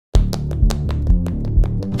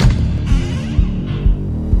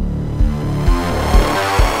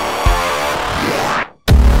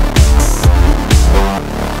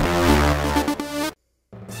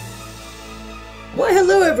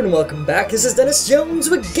and welcome back. This is Dennis Jones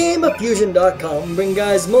with GameOfFusion.com, bringing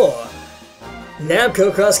guys more Namco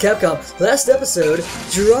X Capcom. Last episode,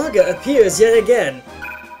 Draga appears yet again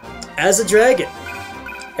as a dragon.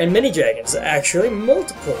 And many dragons, actually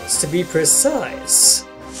multiples to be precise.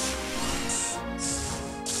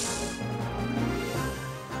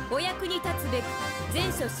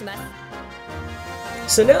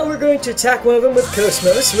 So now we're going to attack one of them with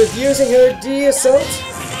Cosmos with using her D-Assault,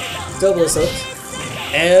 Double Assault,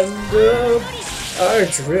 and our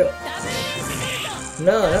drill.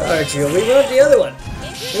 No, not our drill. We want the other one.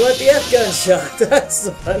 We want the F-gun shot. That's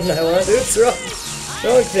the button I want. Oops,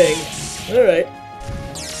 wrong thing. Alright.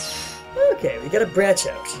 Okay, we gotta branch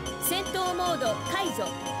out.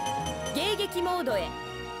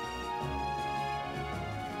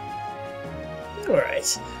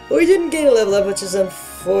 Alright. Well, we didn't gain a level up, which is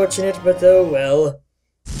unfortunate, but oh well.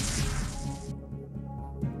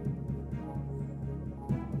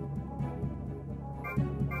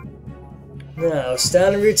 Now,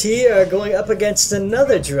 Stan and Ruti are going up against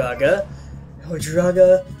another Draga. Oh,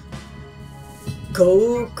 Draga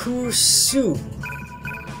Kokusu.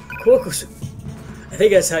 Kokusu. I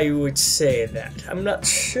think that's how you would say that. I'm not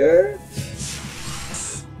sure.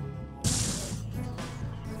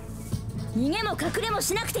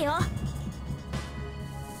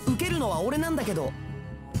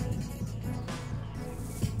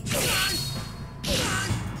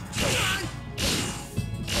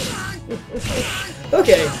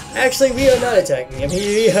 Okay, actually we are not attacking him,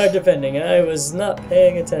 we are defending. I was not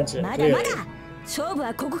paying attention, really.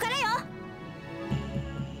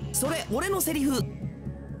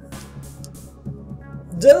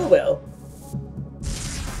 Oh well.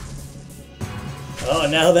 Oh,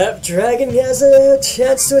 now that dragon has a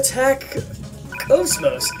chance to attack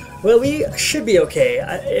Cosmos. Well, we should be okay.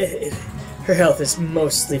 Her health is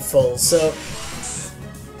mostly full, so...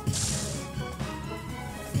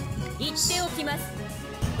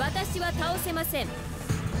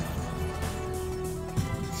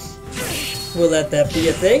 We'll let that be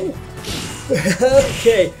a thing.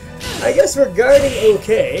 Okay, I guess we're guarding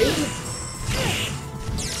okay.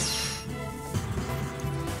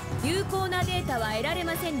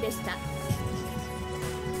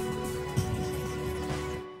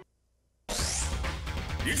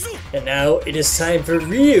 And now it is time for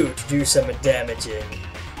Ryu to do some damaging.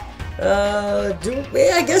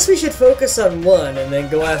 I guess we should focus on one and then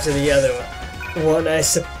go after the other one. I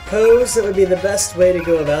suppose that would be the best way to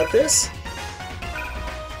go about this.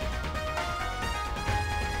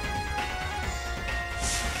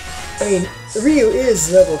 I mean, Ryu is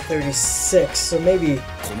level 36, so maybe...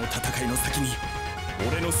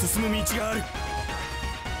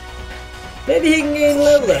 Maybe he can gain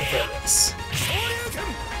level up from this.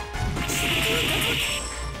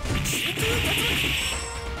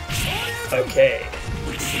 Okay.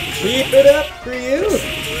 Keep it up, Ryu!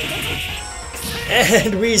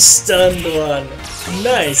 And we stunned one.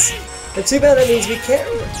 Nice. But too bad that means we can't...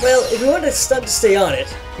 Well, if we want the stun to stay on it,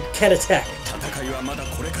 we can't attack it.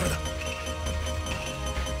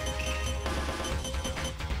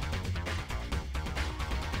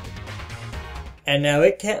 And now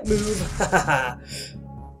it can't move. Hahaha.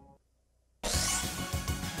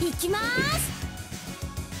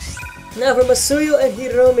 Now for Masuyo and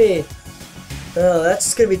Hiromi. Oh,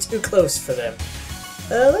 that's gonna be too close for them.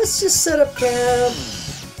 Let's just set up camp.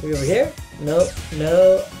 Are we over here? No,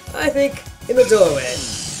 no. I think in the doorway.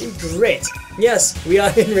 Great. Yes, we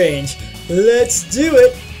are in range. Let's do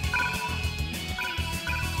it.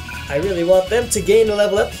 I really want them to gain a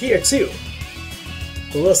level up here too.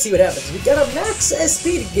 But we'll see what happens. We got a max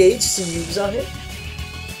speed gauge to use on him.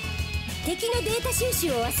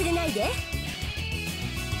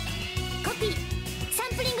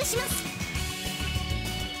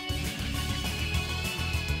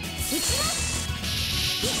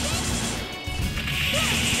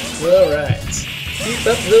 Alright. Keep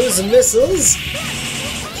up those missiles.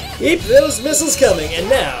 Keep those missiles coming. And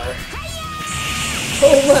now...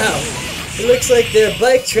 Oh wow! It looks like their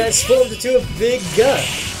bike transformed into a big gun.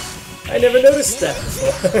 I never noticed that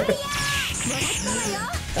before.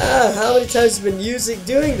 How many times have you been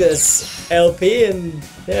doing this, LP? And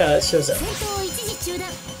yeah, it shows up.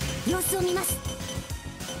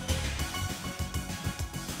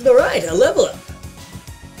 Alright, a level up.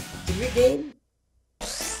 Did we gain?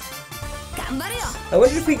 I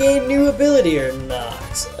wonder if we gained new ability or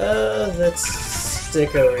not. Let's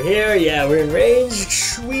stick over here. Yeah, we're in range.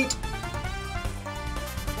 Sweet.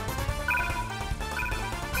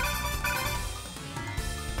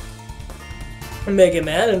 Mega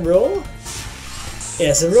Man and Roll?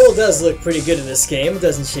 Yes, and Roll does look pretty good in this game,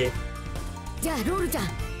 doesn't she?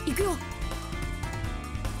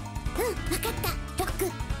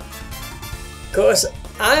 Of course,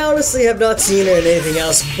 I honestly have not seen her in anything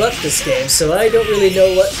else but this game, so I don't really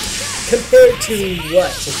know what compared to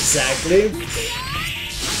what exactly.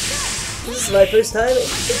 This is my first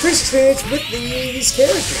experience with these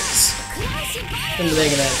characters from the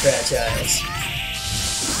Mega Man franchise.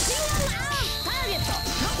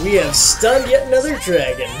 We have stunned yet another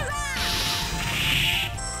dragon.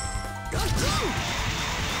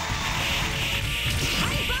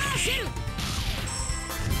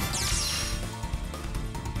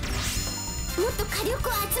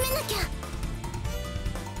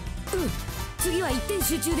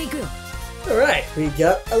 Alright, we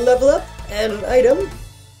got a level up and an item.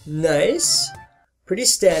 Nice. Pretty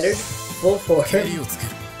standard. Full form.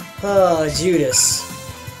 Ah, Judas.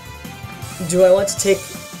 Do I want to take...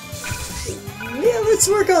 Yeah, let's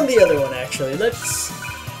work on the other one actually. Let's...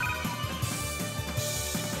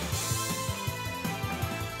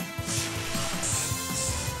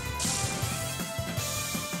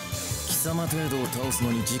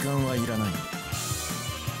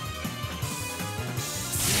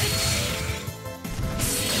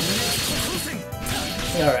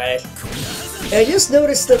 Alright. I just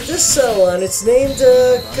noticed that this one, it's named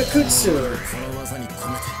Kakutsu.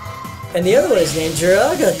 And the other one is named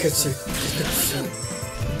Jiraga Kutsu.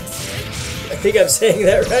 I think I'm saying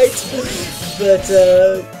that right. But,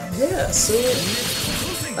 yeah, so...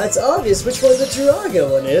 That's obvious which one the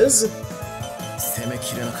Jiraga one is.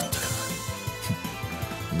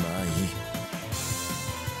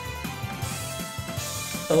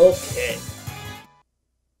 Okay.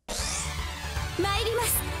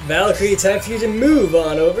 Valkyrie, time for you to move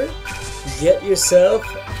on over. Get yourself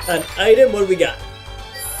an item. What do we got?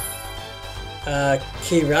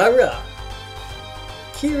 Kirara.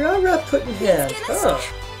 Kirara put in hand. Huh.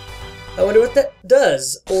 I wonder what that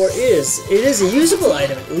does, or is. It is a usable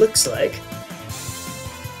item, it looks like.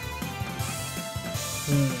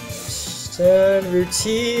 Stun,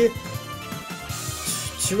 routine.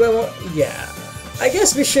 Do I want... Yeah. I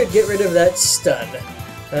guess we should get rid of that stun.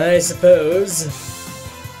 I suppose.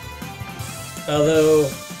 Although...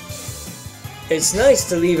 It's nice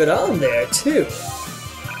to leave it on there, too.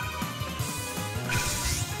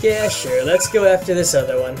 Yeah, sure. Let's go after this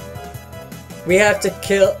other one. We have to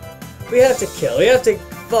kill... We have to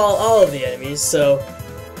fall all of the enemies, so...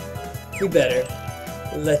 We better.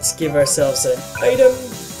 Let's give ourselves an item.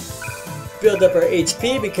 Build up our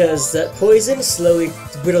HP, because that poison slowly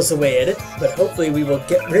whittles away at it. But hopefully we will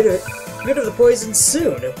get rid of the poison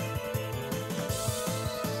soon.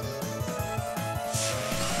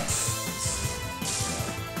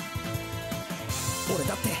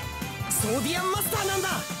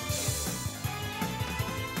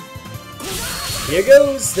 Here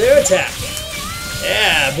goes their attack.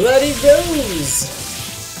 Yeah, bloody goes.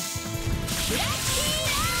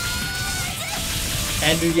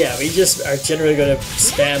 And yeah, we just are generally going to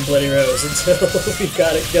spam Bloody Rose until we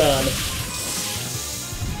got it gone.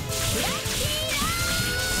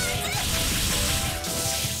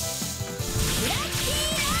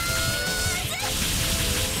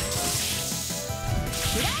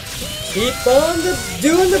 Keep on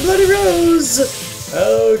doing the Bloody Rose!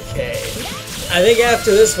 Okay. I think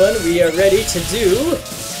after this one, we are ready to do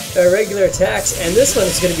our regular attacks, and this one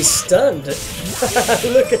is going to be stunned.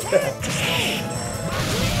 Look at that.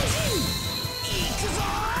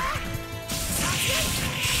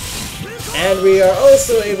 And we are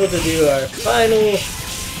also able to do our final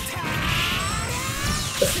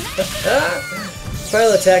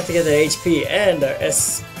final attack to get the HP, and our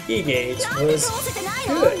SP gauge was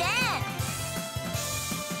good.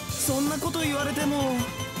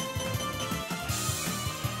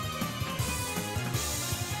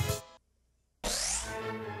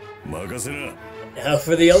 Now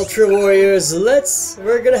for the Ultra Warriors,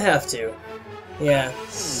 we're gonna have to. Yeah,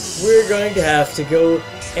 we're going to have to go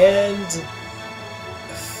and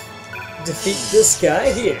defeat this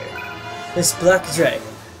guy here. This Black Dragon.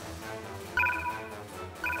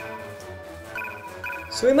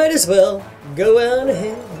 So we might as well go on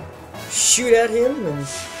ahead, shoot at him, and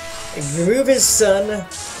remove his son.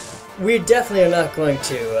 We definitely are not going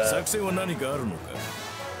to,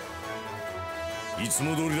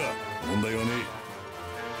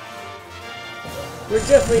 we're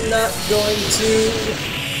definitely not going to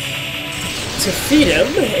defeat him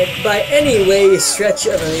by any way stretch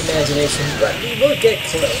of our imagination, but we will get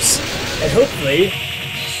close, and hopefully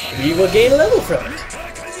we will gain a level from it.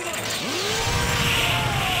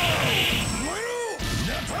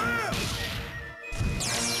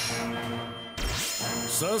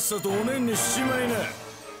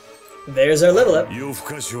 there's our level up.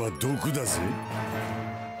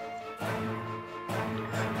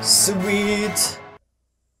 Sweet.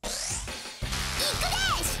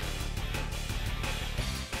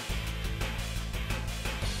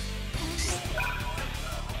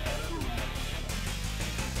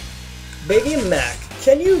 Baby and Mac,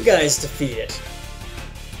 can you guys defeat it?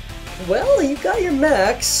 Well, you got your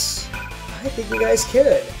Max. I think you guys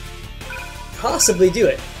could possibly do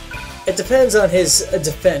it. It depends on his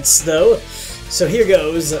defense, though. So here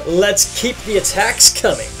goes. Let's keep the attacks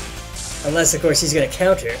coming. Unless, of course, he's gonna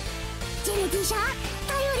counter.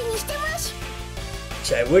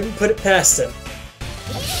 Which I wouldn't put it past him.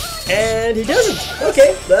 And he doesn't.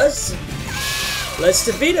 Okay, let's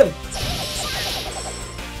defeat him.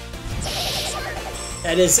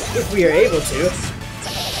 That is, if we are able to.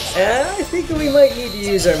 I think we might need to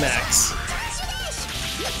use our Max.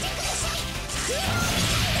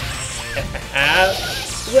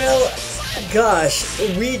 Well, gosh,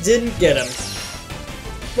 we didn't get him.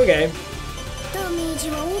 Okay.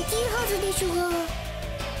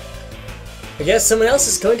 I guess someone else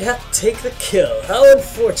is going to have to take the kill. How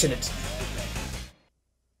unfortunate.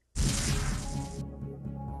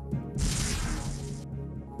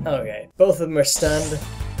 Okay, both of them are stunned.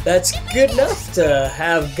 That's good enough to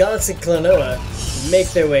have Gauntz and Klonoa make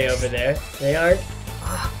their way over there. They aren't...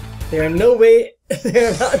 They are no way...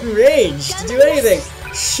 They're not in range to do anything.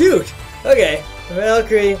 Shoot! Okay,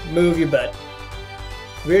 Valkyrie, move your butt.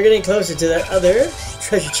 We're getting closer to that other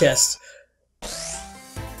treasure chest.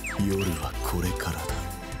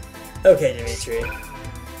 Okay, Dimitri.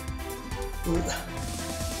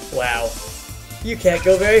 Wow. You can't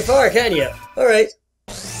go very far, can you? Alright.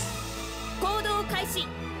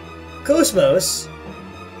 Cosmos.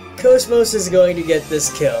 Cosmos is going to get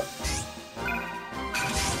this kill.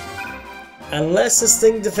 Unless this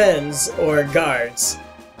thing defends, or guards.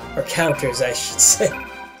 Or counters, I should say.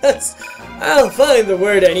 I'll find the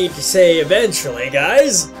word I need to say eventually,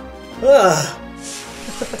 guys. Ah.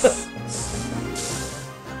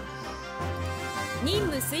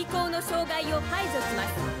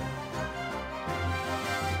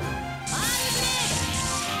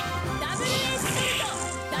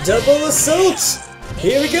 Double assault!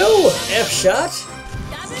 Here we go! F-shot!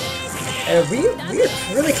 And we're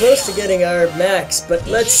really close to getting our max, but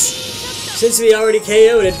let's... Since we already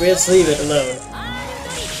KO'd it, let's leave it alone.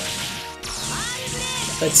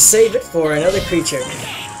 Let's save it for another creature.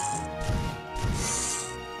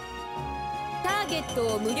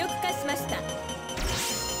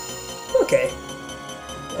 Okay.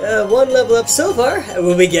 One level up so far.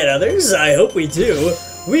 Will we get others? I hope we do.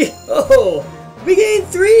 We gained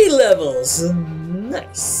 3 levels!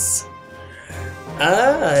 Nice.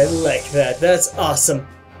 I like that. That's awesome.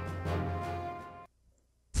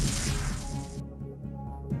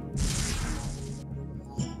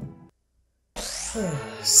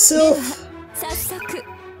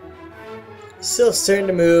 Sylph's turn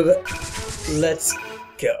to move. Let's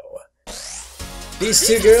go. These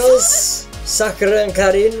two girls, Sakura and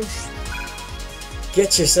Karin,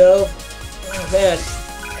 get yourself... Oh man,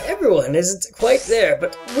 everyone isn't quite there,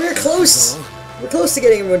 but we're close. We're close to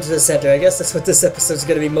getting everyone to the center. I guess that's what this episode's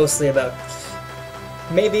going to be mostly about.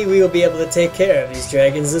 Maybe we will be able to take care of these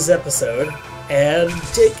dragons this episode, and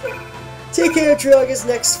take care of Draga's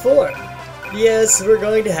next form. Yes, we're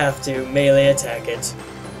going to have to melee attack it.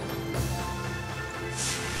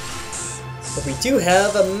 But we do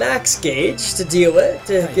have a max gauge to deal with,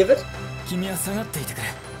 to give it.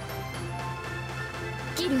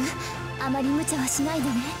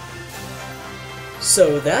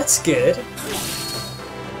 So that's good.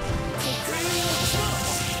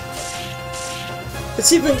 Let's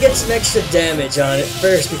see if we can get some extra damage on it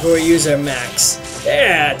first before we use our max.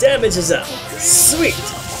 Yeah, damage is up. Sweet!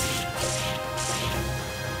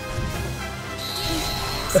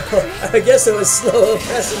 I guess I was slow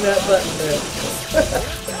pressing that button there.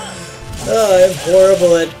 Oh, I'm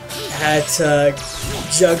horrible at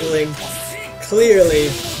juggling. Clearly.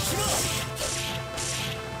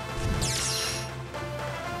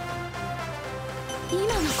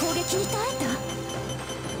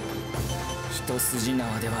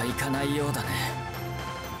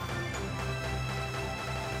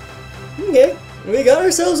 Okay, we got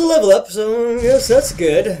ourselves a level up, so yes, that's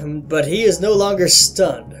good. But he is no longer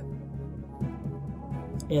stunned.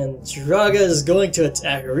 And Draga is going to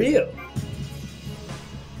attack Ryo.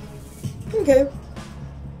 Okay.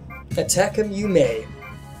 Attack him you may.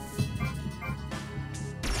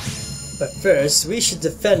 But first, we should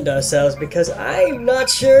defend ourselves because I'm not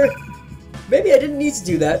sure. Maybe I didn't need to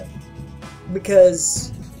do that.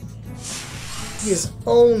 Because he is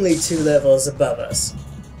only 2 levels above us.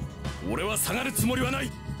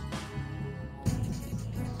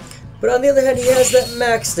 But on the other hand, he has that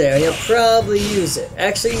max there, and he'll probably use it.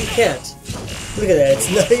 Actually, he can't. Look at that, it's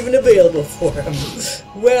not even available for him.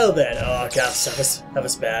 Well then, oh gosh, that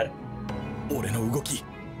was bad.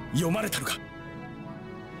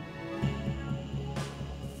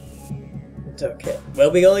 Okay,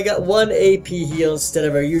 well we only got 1 AP heal instead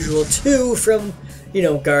of our usual 2 from, you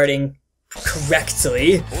know, guarding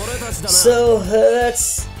correctly. So,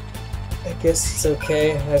 that's... I guess it's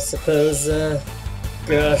okay, I suppose,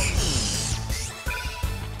 gosh.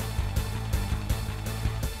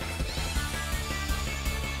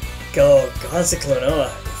 Go, Gonza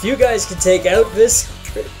Klonoa. If you guys can take out this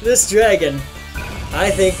dragon,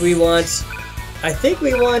 I think we want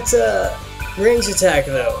range attack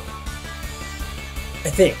though. I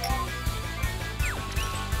think.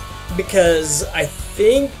 Because I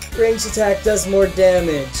think range attack does more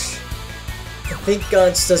damage. I think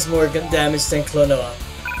Gonz does more damage than Klonoa.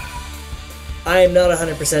 I am not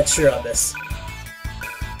 100% sure on this.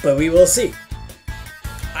 But we will see.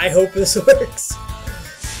 I hope this works.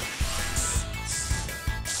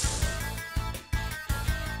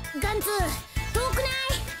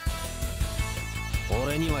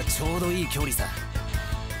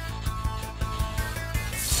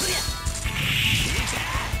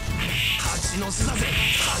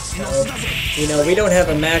 You know, we don't have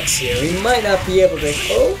a max here. We might not be able to...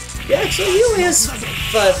 Oh, actually, he only has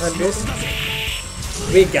 500.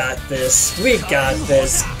 We got this. We got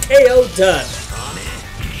this. KO done.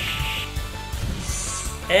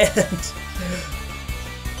 And...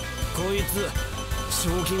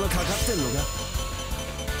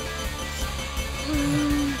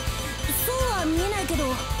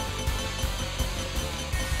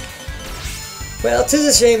 Well, 'tis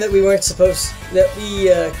a shame that we weren't supposed... that we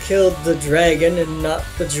killed the dragon and not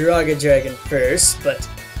the Draga dragon first, but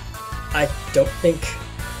I don't think...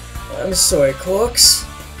 I'm sorry, Quarks.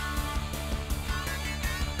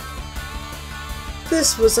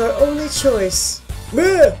 This was our only choice.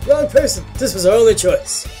 Wrong person! This was our only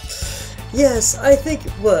choice. Yes, I think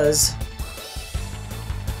it was.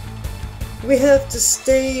 We have to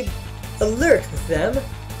stay alert with them.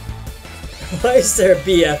 Why is there a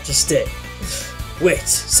B after stay? Wait,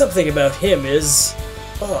 something about him is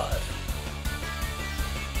odd.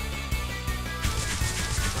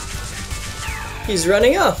 He's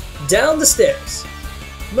running off, down the stairs.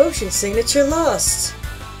 Motion signature lost.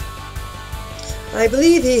 I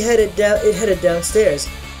believe he headed downstairs.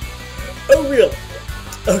 Oh, really?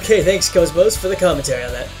 Okay, thanks, Cosmos, for the commentary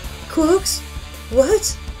on that. Quarks?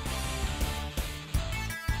 What?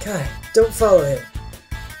 Kai, don't follow him.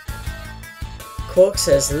 Quarks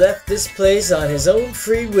has left this place on his own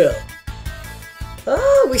free will.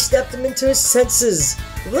 Oh, we snapped him into his senses.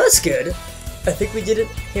 Well, that's good. I think we did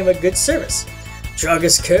him a good service.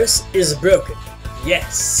 Draga's curse is broken.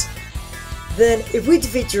 Yes. Then, if we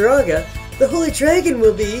defeat Draga, the Holy Dragon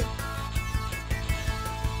will be...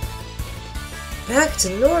 back to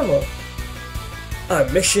normal. Our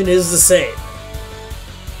mission is the same.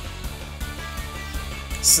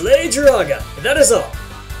 Slay Draga, that is all.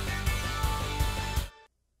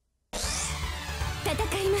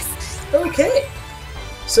 Okay,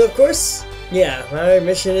 so of course, yeah, our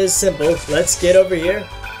mission is simple. Let's get over here,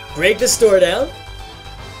 break the store down,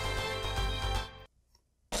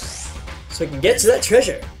 so we can get to that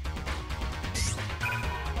treasure.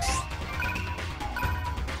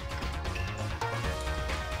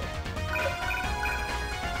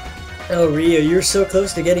 Oh, Ryu, you're so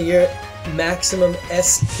close to getting your maximum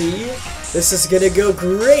SP. This is gonna go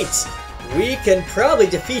great. We can probably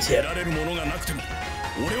defeat him.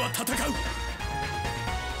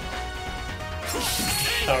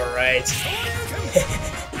 Alright.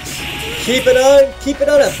 Keep it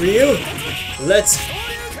on up, Ryu. Let's...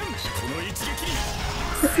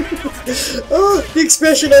 Oh, the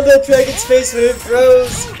expression on that dragon's face when it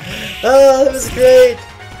froze. Oh, that was great.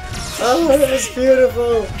 Oh, that was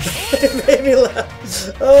beautiful. It made me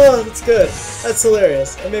laugh. Oh, that's good. That's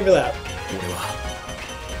hilarious. It made me laugh.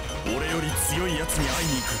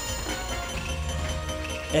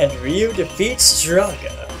 And Ryu defeats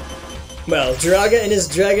Draga. Well, Draga in his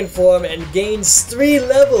dragon form and gains 3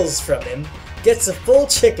 levels from him, gets a full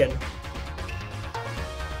chicken.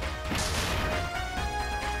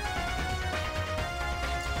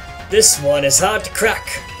 This one is hard to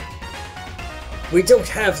crack. We don't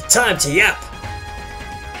have time to yap.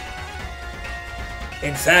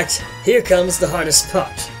 In fact, here comes the hardest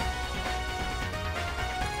part.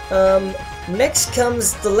 Next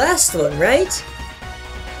comes the last one, right?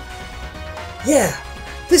 Yeah,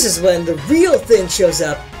 this is when the real thing shows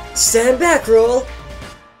up. Stand back, Roll.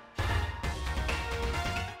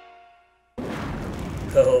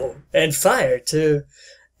 Oh, and fire to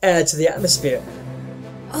add to the atmosphere.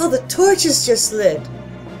 Oh, the torches just lit.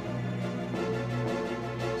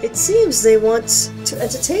 It seems they want to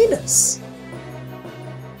entertain us.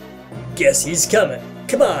 Guess he's coming.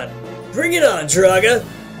 Come on, bring it on, Draga.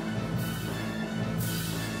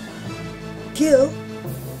 Gil?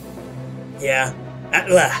 Yeah,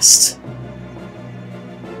 at last.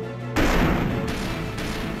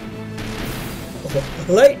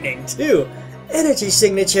 Lightning, too. Energy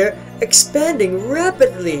signature expanding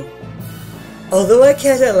rapidly. Although I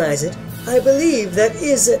can't analyze it, I believe that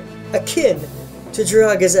is akin to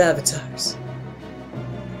Draga's avatars.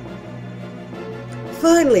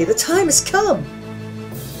 Finally, the time has come!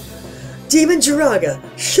 Demon Draga,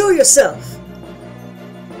 show yourself!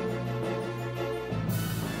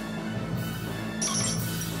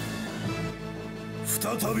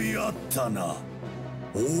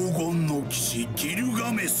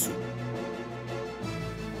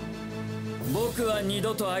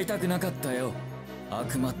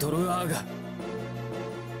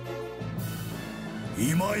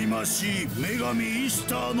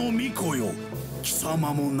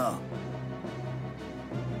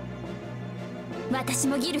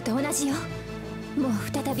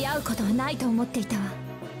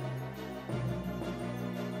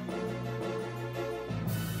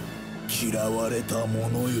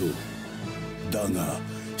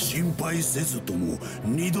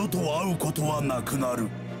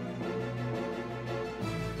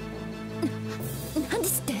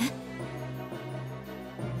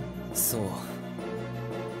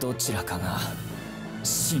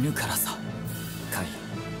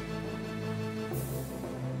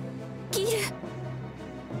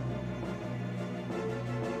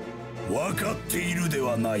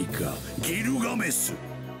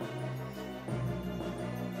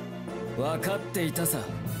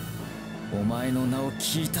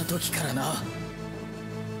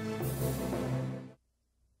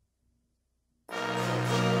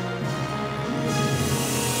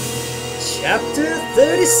 Chapter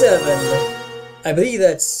 37. I believe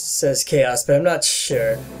that says chaos, but I'm not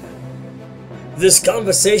sure. This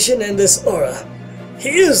conversation and this aura. He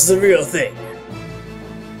is the real thing.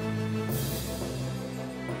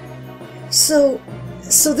 So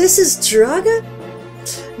this is Draga?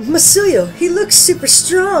 Masuyo, he looks super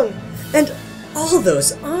strong. And all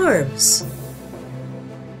those arms.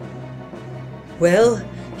 Well,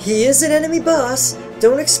 he is an enemy boss.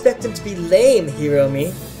 Don't expect him to be lame,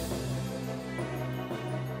 Hiromi.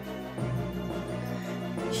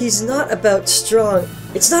 He's not about strong.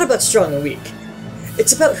 It's not about strong or weak.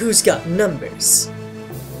 It's about who's got numbers.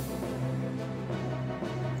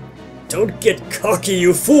 Don't get cocky,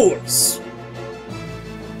 you fools!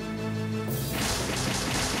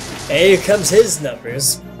 And here comes his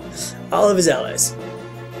numbers. All of his allies.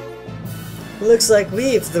 Looks like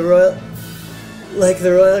we've the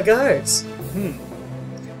royal guards.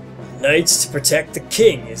 Knights to protect the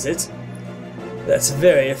king, is it? That's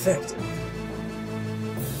very effective.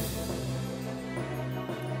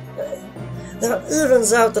 That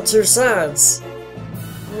evens out the two sides.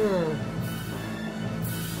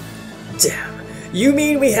 Damn. You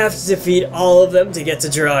mean we have to defeat all of them to get to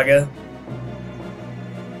Draga?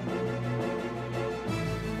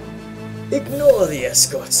 Ignore the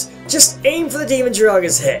escorts. Just aim for the Demon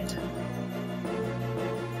Draga's head.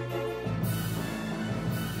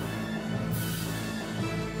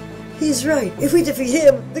 He's right. If we defeat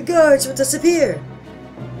him, the guards will disappear.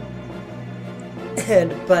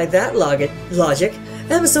 And by that logic,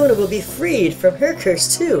 Amazona will be freed from her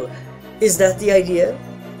curse too. Is that the idea?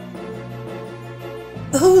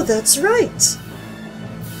 Oh, that's right!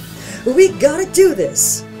 We gotta do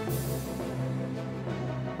this!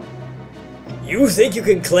 You think you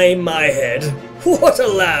can claim my head? What a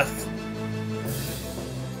laugh!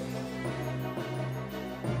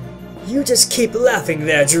 You just keep laughing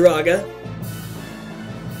there, Draga.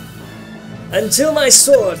 Until my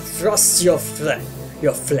sword thrusts your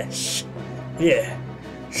flesh. Yeah,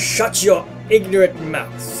 shut your ignorant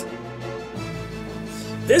mouth.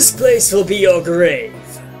 This place will be your grave.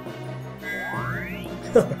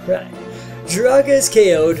 Alright, Draga is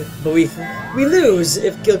KO'd, but we lose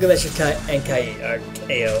if Gilgamesh and Kai are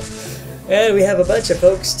KO. And we have a bunch of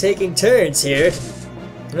folks taking turns here.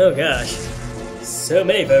 Oh gosh, so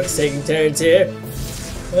many folks taking turns here.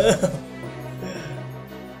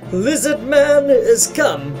 Lizard Man has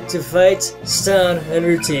come to fight Stan and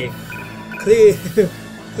Ruti.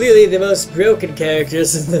 Clearly the most broken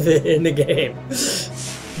characters in the game.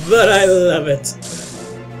 But I love it.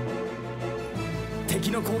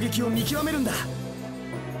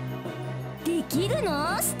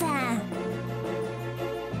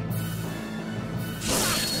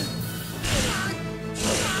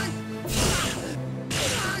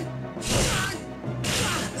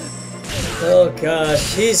 Oh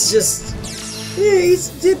gosh, he's just... Yeah, he's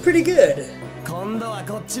did pretty good.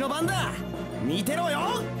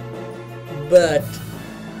 But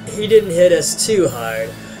he didn't hit us too hard.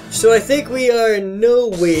 So I think we are in no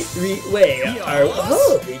way...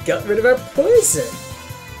 Oh, we got rid of our poison.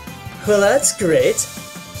 Well, that's great.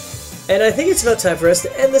 And I think it's about time for us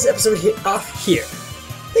to end this episode off here.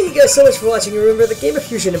 Thank you guys so much for watching. Remember, the Gamer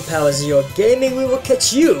Fusion empowers your gaming. We will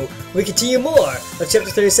catch you. We continue more of Chapter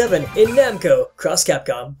 37 in Namco X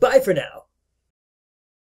Capcom. Bye for now.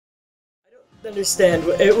 I don't understand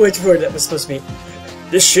which word that was supposed to be.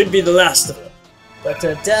 This should be the last of them. But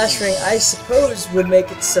dash ring, I suppose, would make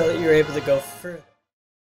it so that you're able to go further.